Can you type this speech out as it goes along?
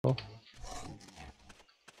Oh.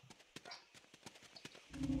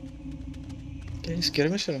 Okay,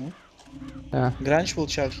 skirmisher, no? Yeah. Grunge will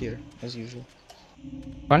charge here, as usual.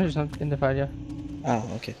 Grunge is not in the fight yet. Ah,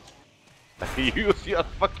 okay. You see a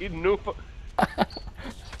fucking noob.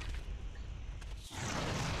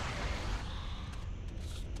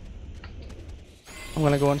 I'm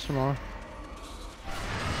gonna go on some more.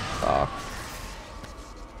 Fuck.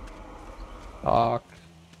 Fuck.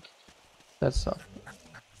 That sucks.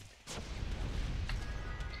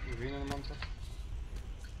 Green and Manta.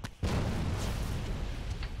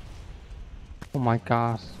 Oh my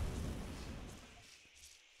god.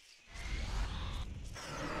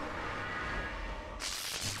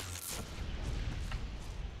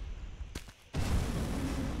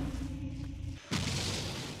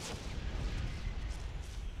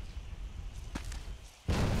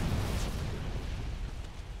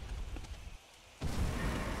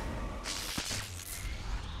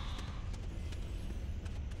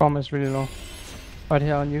 Bomb is really low. Right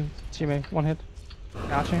here on you, teammate. One hit.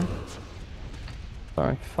 Arching him.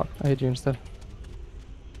 Sorry, fuck. I hit you instead.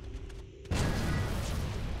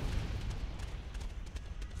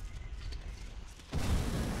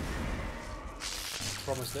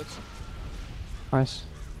 Promise that. Nice.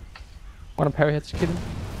 Wanna parry hit to kill him?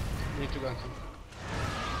 Need to gank him.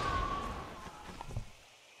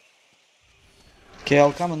 Okay,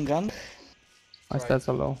 I'll come and gun. My Right. stats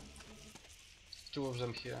are low. Two of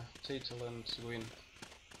them here. Tatel and Gwyn.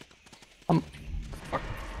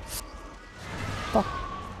 Fuck.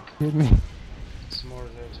 Hit me. Some more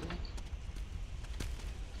there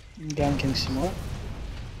too. Ganking some more.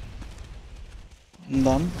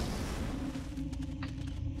 Done.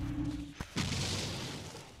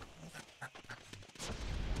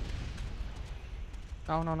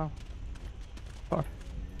 No, no, no. Fuck.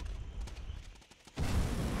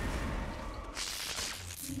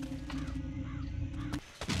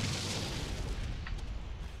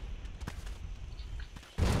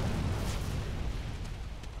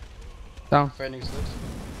 Down. Phoenix dead.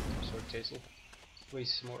 Sorry, Tatel.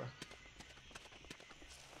 Waste some more.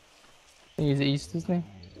 He's east, isn't he?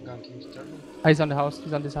 Ganking the turtle. Ah, he's on the house.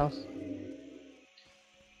 He's on this house.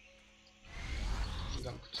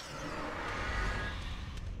 Ganked.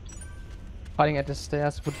 Fighting at the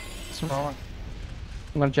stairs with some wrong.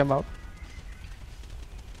 I'm gonna jump out.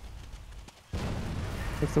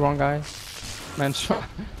 It's the wrong guy. Man shot.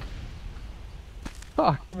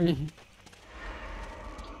 Fuck me.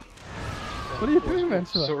 What are you doing, man?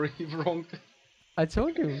 Sorry, wrong. I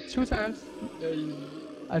told you 2 times. Uh,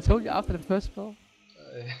 I told you after the first spell.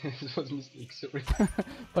 it was a mistake, sorry.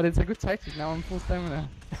 But it's a good tactic. Now I'm full stamina.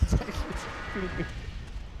 It's actually pretty good.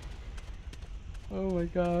 Oh my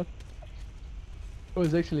god. It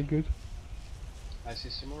was actually good. I see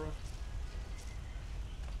Simura.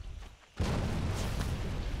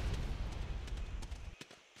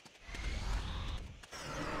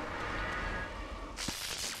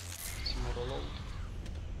 Simura low.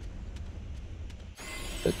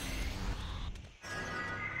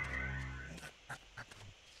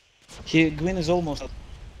 Gwyn is almost out.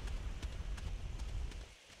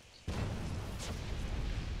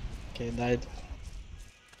 Okay, died.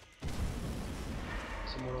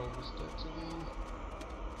 Simura was dead.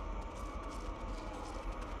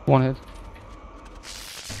 One hit.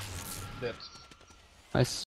 Dead. Nice.